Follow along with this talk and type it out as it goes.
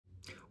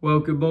Well,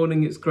 good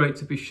morning. It's great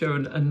to be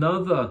sharing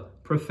another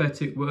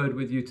prophetic word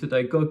with you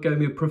today. God gave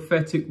me a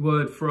prophetic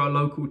word for our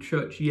local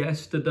church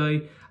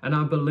yesterday, and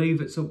I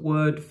believe it's a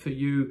word for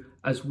you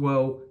as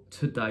well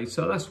today.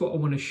 So that's what I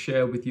want to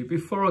share with you.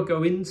 Before I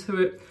go into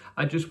it,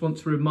 I just want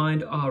to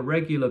remind our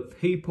regular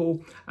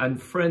people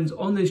and friends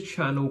on this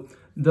channel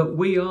that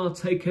we are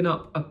taking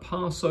up a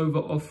Passover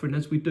offering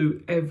as we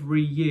do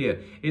every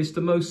year. It's the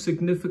most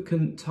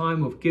significant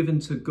time of giving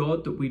to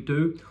God that we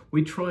do.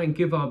 We try and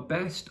give our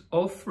best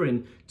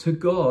offering to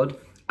God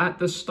at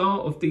the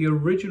start of the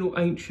original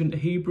ancient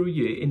Hebrew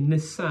year in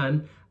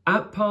Nisan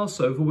at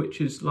Passover, which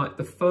is like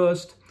the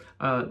first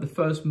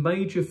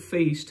major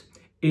feast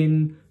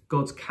in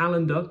God's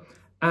calendar.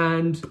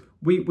 And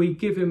we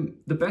give him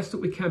the best that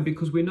we can,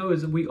 because we know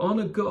as we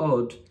honor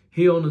God,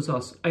 he honors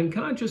us. And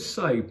can I just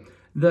say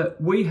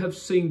that we have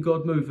seen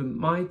God move in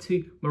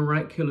mighty,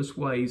 miraculous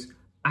ways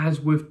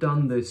as we've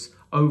done this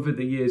over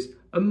the years.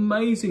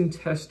 Amazing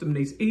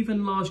testimonies.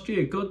 Even last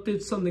year, God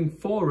did something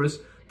for us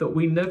that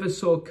we never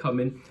saw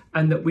coming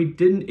and that we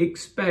didn't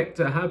expect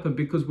to happen,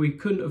 because we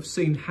couldn't have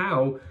seen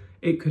how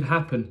it could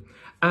happen.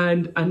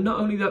 And not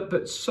only that,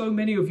 but so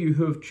many of you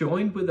who have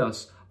joined with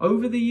us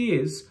over the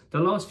years, the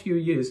last few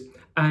years,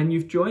 and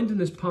you've joined in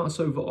this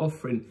Passover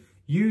offering,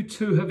 you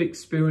too have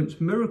experienced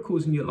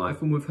miracles in your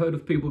life. And we've heard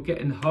of people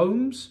getting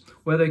homes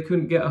where they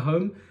couldn't get a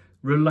home,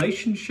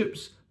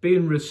 relationships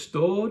being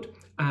restored,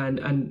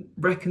 and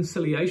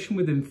reconciliation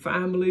within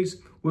families.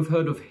 We've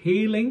heard of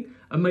healing,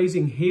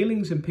 amazing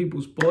healings in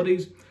people's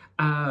bodies,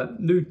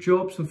 new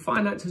jobs and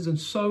finances, and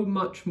so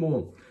much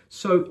more.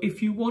 So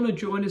if you want to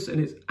join us,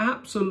 and it's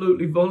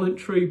absolutely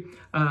voluntary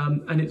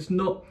and it's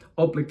not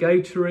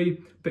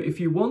obligatory, but if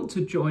you want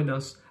to join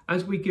us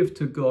as we give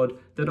to God,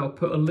 that I'll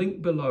put a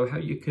link below how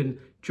you can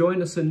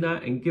join us in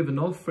that and give an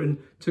offering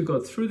to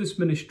God through this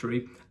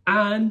ministry.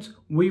 And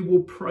we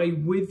will pray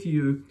with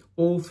you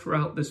all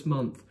throughout this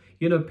month.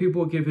 You know,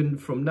 people are giving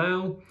from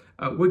now.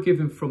 We're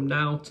giving from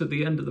now to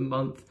the end of the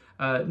month.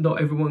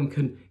 Not everyone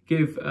can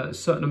give a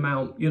certain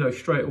amount, you know,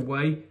 straight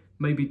away.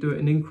 Maybe do it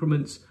in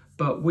increments.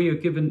 But we are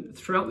given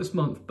throughout this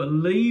month,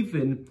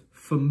 believing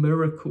for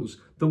miracles.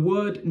 The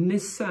word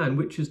Nisan,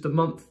 which is the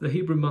month, the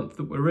Hebrew month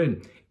that we're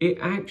in, it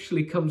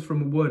actually comes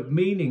from a word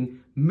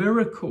meaning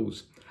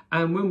miracles.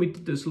 And when we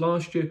did this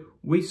last year,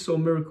 we saw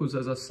miracles,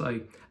 as I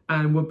say,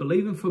 and we're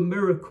believing for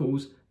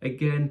miracles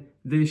again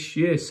this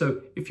year.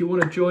 So if you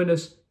want to join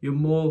us, you're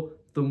more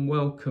than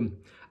welcome.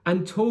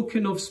 And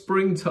talking of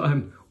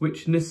springtime,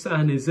 which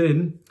Nisan is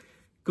in,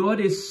 God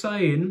is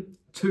saying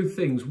two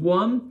things.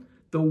 One,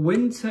 the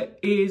winter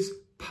is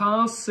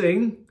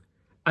passing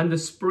and the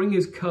spring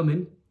is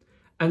coming.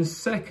 And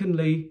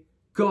secondly,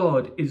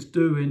 God is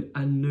doing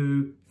a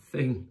new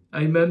thing.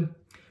 Amen.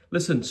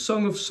 Listen,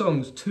 Song of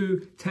Songs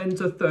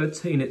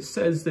 2:10-13, it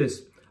says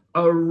this: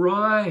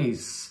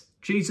 arise.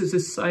 Jesus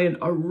is saying,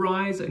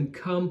 arise and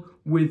come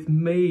with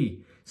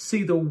me.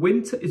 See, the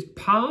winter is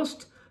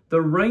past,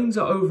 the rains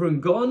are over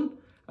and gone,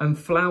 and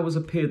flowers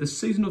appear. The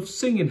season of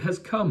singing has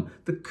come.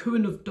 The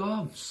cooing of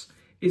doves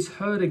is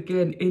heard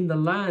again in the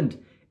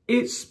land.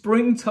 It's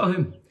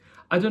springtime.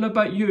 I don't know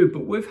about you,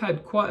 but we've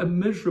had quite a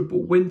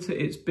miserable winter.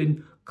 It's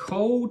been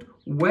cold,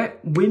 wet,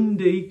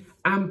 windy,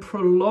 and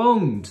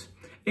prolonged.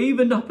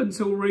 Even up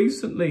until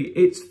recently,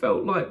 it's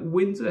felt like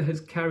winter has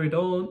carried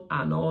on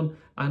and on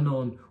and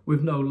on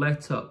with no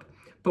let up.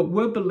 But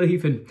we're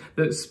believing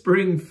that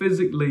spring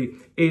physically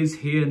is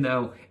here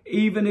now.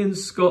 Even in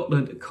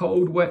Scotland,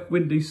 cold, wet,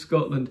 windy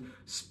Scotland,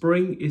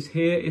 spring is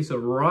here, it's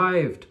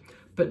arrived.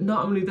 But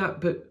not only that,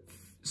 but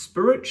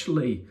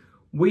spiritually,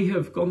 we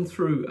have gone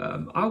through,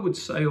 I would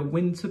say, a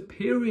winter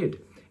period.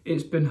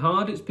 It's been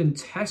hard, it's been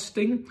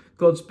testing.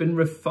 God's been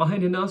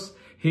refining us.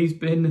 He's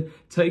been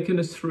taking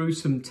us through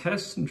some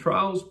tests and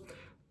trials,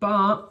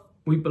 but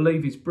we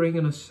believe he's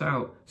bringing us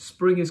out.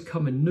 Spring is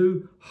coming,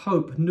 new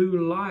hope, new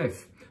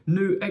life,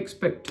 new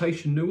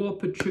expectation, new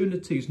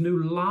opportunities, new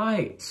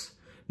light,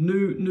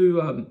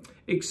 new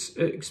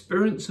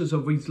experiences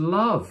of his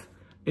love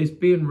is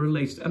being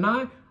released. And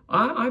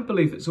I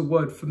believe it's a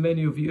word for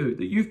many of you,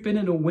 that you've been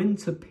in a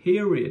winter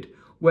period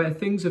where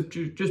things have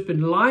just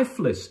been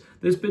lifeless.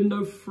 There's been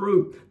no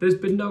fruit. There's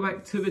been no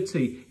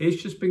activity.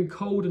 It's just been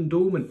cold and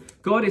dormant.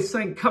 God is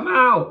saying, come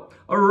out,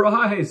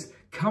 arise,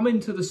 come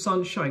into the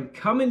sunshine,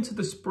 come into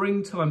the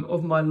springtime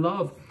of my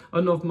love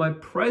and of my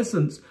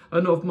presence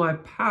and of my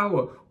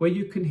power, where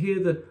you can hear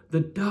the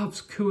doves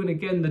cooing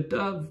again. The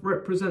dove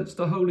represents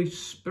the Holy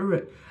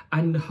Spirit,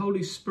 and the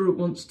Holy Spirit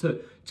wants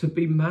to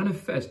be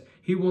manifest.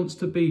 He wants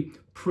to be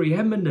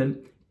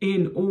preeminent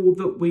in all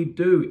that we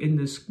do in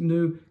this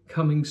new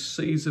coming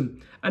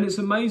season. And it's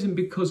amazing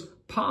because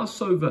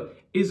Passover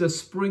is a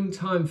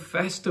springtime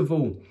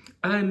festival,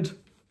 and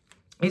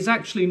it's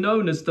actually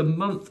known as the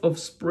month of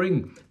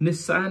spring.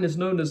 Nisan is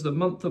known as the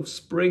month of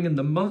spring and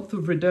the month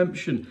of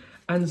redemption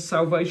and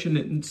salvation.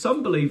 And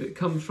some believe it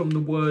comes from the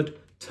word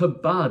to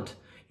bud,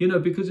 you know,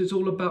 because it's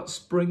all about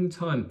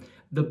springtime.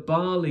 the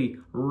barley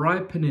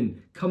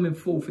ripening, coming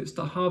forth. It's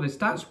the harvest.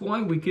 That's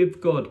why we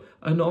give God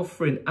an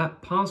offering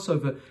at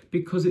Passover,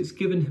 because it's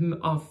given him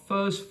our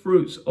first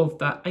fruits of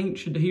that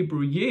ancient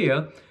Hebrew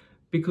year,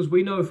 because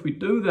we know if we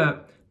do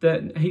that,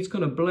 then he's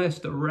going to bless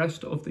the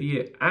rest of the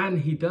year. And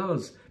he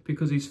does,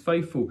 because he's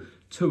faithful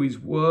to his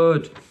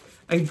word.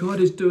 And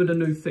God is doing a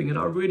new thing. And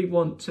I really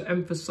want to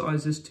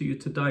emphasize this to you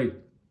today.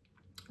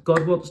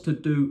 God wants to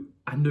do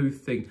a new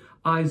thing.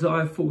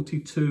 Isaiah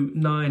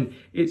 42:9,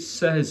 it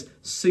says,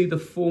 see, the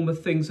former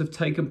things have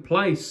taken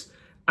place,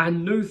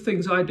 and new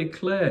things I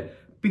declare.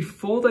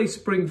 Before they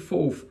spring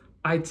forth,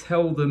 I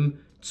tell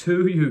them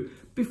to you.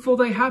 Before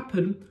they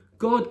happen,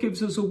 God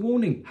gives us a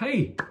warning.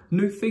 Hey,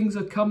 new things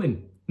are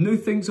coming. New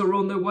things are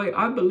on their way.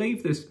 I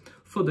believe this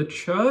for the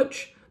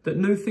church, that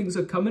new things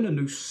are coming. A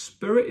new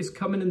spirit is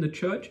coming in the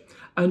church.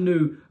 A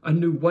new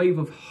wave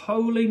of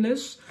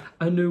holiness.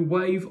 A new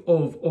wave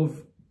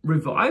of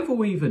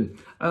revival even,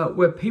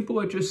 where people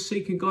are just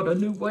seeking God. A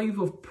new wave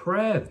of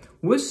prayer.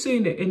 We're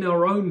seeing it in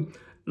our own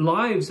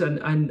lives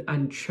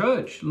and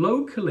church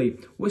locally.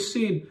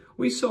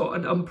 We saw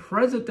an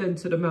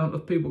unprecedented amount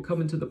of people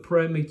coming to the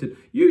prayer meeting.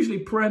 Usually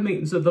prayer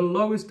meetings are the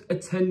lowest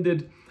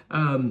attended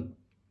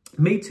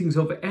meetings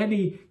of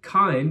any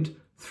kind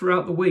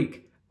throughout the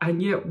week.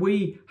 And yet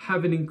we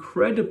have an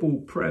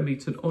incredible prayer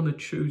meeting on a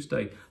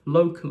Tuesday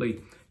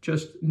locally,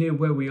 just near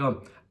where we are.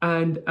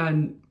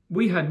 And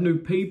we had new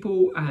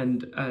people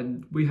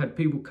and we had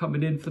people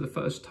coming in for the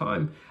first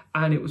time,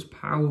 and it was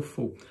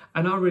powerful.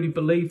 And I really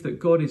believe that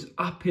God is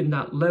up in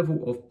that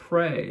level of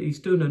prayer. He's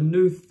doing a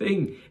new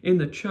thing in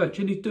the church,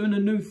 and he's doing a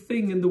new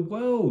thing in the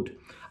world.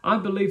 I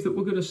believe that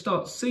we're going to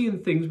start seeing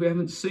things we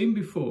haven't seen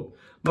before.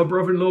 My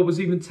brother-in-law was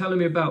even telling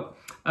me about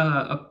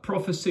a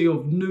prophecy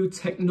of new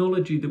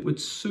technology that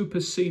would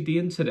supersede the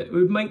internet. It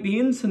would make the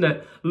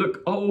internet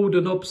look old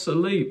and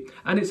obsolete.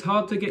 And it's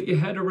hard to get your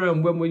head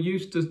around when we're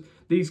used to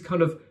these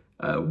kind of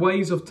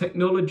ways of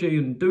technology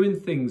and doing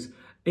things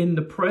in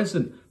the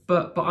present.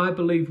 But I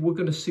believe we're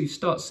going to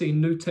start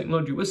seeing new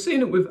technology. We're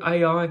seeing it with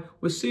AI.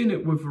 We're seeing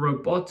it with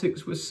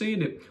robotics. We're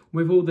seeing it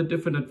with all the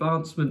different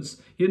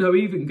advancements, you know,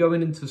 even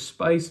going into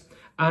space.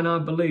 And I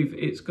believe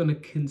it's going to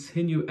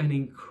continue and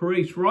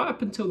increase right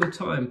up until the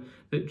time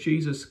that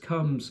Jesus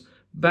comes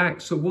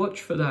back. So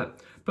watch for that.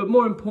 But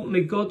more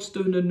importantly, God's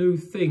doing a new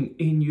thing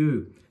in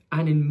you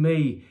and in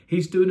me.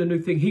 He's doing a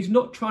new thing. He's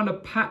not trying to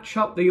patch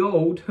up the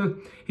old.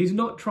 He's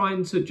not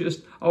trying to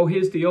just, oh,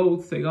 here's the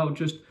old thing. I'll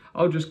just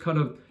kind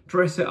of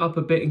dress it up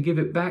a bit and give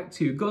it back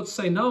to you. God's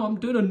saying, no, I'm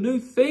doing a new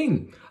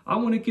thing. I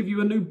want to give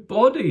you a new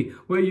body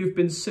where you've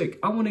been sick.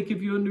 I want to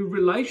give you a new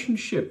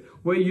relationship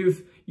where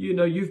you've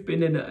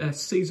been in a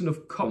season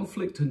of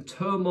conflict and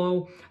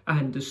turmoil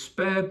and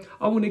despair.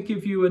 I want to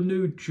give you a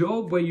new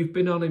job where you've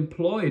been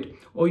unemployed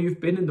or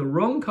you've been in the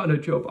wrong kind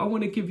of job. I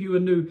want to give you a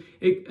new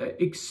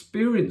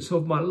experience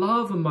of my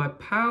love and my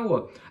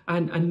power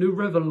and a new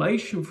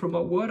revelation from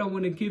my word. I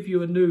want to give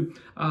you a new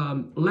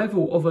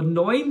level of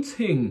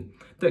anointing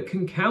that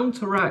can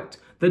counteract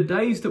the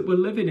days that we're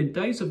living in,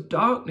 days of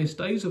darkness,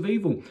 days of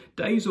evil,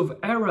 days of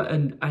error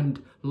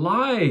and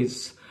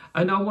lies.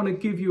 And I want to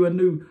give you a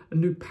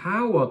new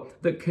power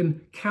that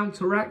can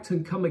counteract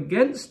and come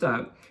against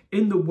that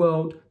in the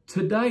world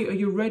today. Are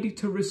you ready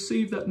to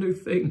receive that new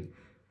thing?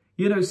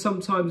 You know,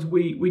 sometimes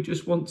we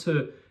just want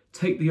to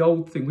take the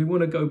old thing. We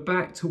want to go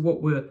back to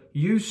what we're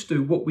used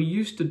to, what we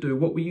used to do,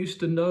 what we used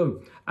to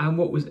know, and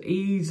what was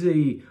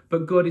easy.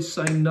 But God is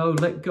saying, no,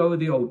 let go of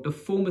the old. The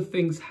former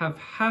things have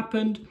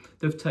happened.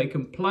 They've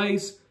taken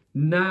place.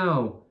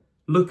 Now,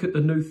 look at the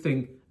new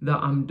thing that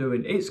I'm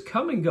doing. It's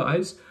coming,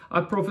 guys.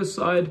 I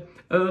prophesied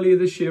earlier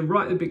this year,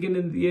 right at the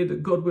beginning of the year,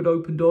 that God would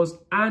open doors,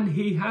 and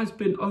he has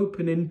been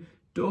opening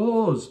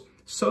doors,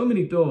 so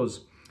many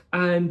doors.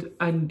 And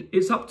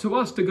it's up to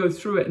us to go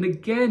through it. And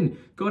again,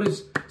 God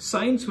is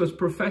saying to us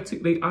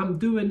prophetically, I'm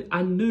doing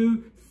a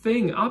new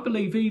thing. I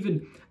believe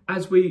even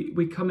as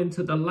we come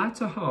into the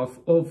latter half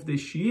of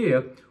this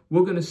year,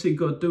 we're going to see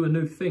God do a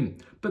new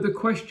thing. But the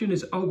question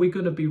is, are we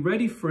going to be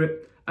ready for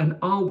it? And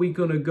are we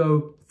going to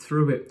go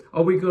through it?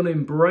 Are we going to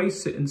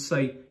embrace it and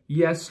say,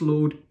 yes,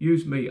 Lord,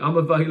 use me. I'm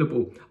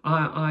available.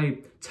 I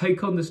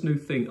take on this new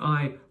thing.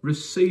 I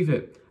receive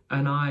it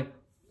and I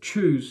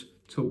choose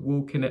to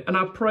walk in it. And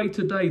I pray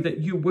today that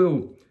you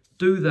will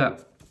do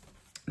that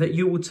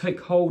you will take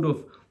hold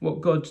of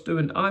what God's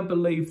doing. I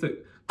believe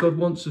that God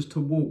wants us to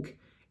walk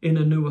in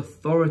a new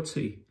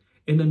authority,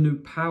 in a new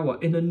power,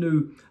 in a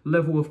new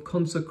level of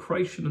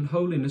consecration and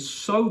holiness,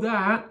 so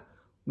that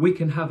we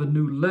can have a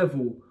new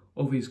level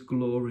of his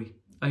glory.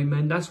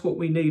 Amen. That's what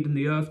we need in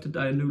the earth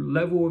today, a new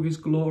level of his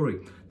glory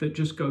that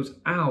just goes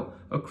out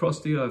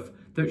across the earth,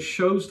 that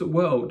shows the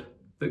world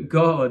that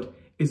God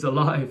is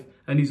alive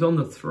and he's on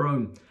the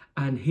throne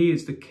and he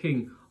is the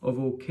King of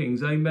all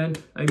kings. Amen.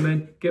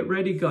 Amen. Get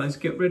ready, guys.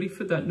 Get ready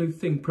for that new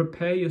thing.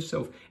 Prepare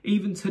yourself.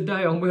 Even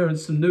today, I'm wearing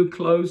some new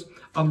clothes.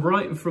 I'm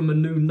writing from a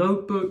new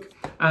notebook.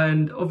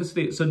 And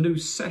obviously, it's a new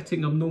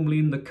setting. I'm normally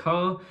in the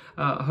car.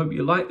 I hope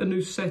you like the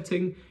new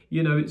setting.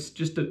 You know, it's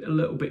just a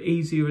little bit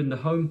easier in the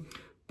home.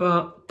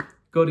 But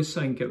God is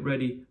saying, get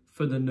ready for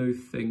for the new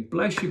thing.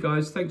 Bless you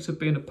guys. Thanks for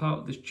being a part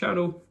of this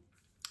channel.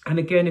 And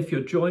again, if you're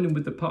joining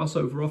with the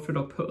Passover offering,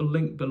 I'll put a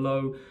link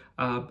below.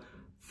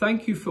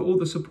 Thank you for all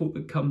the support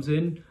that comes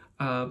in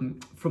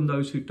from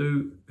those who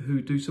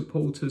do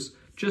support us.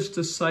 Just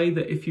to say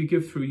that if you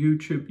give through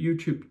YouTube,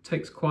 YouTube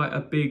takes quite a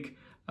big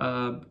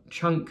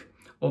chunk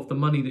of the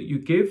money that you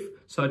give.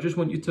 So I just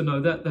want you to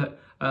know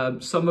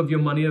that some of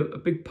your money, a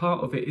big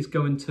part of it, is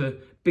going to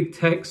big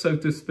tech, so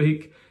to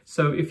speak.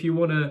 So if you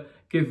want to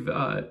give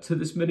to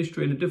this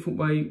ministry in a different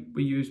way,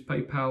 we use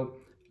PayPal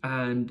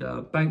and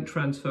bank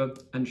transfer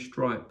and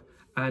Stripe,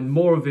 and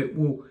more of it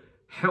will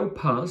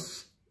help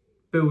us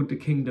build the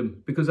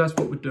kingdom, because that's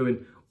what we're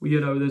doing.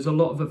 There's a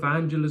lot of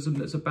evangelism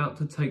that's about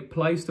to take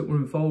place that we're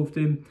involved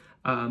in.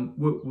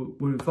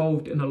 We're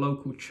involved in a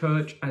local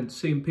church and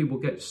seeing people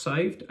get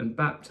saved and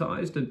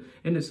baptized, and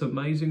it's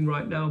amazing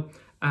right now.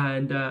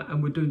 And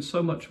we're doing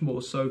so much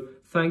more. So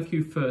thank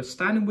you for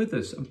standing with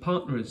us and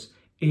partnering us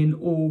in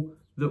all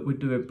that we're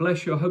doing.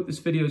 Bless you. I hope this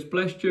video has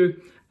blessed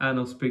you, and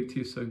I'll speak to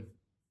you soon.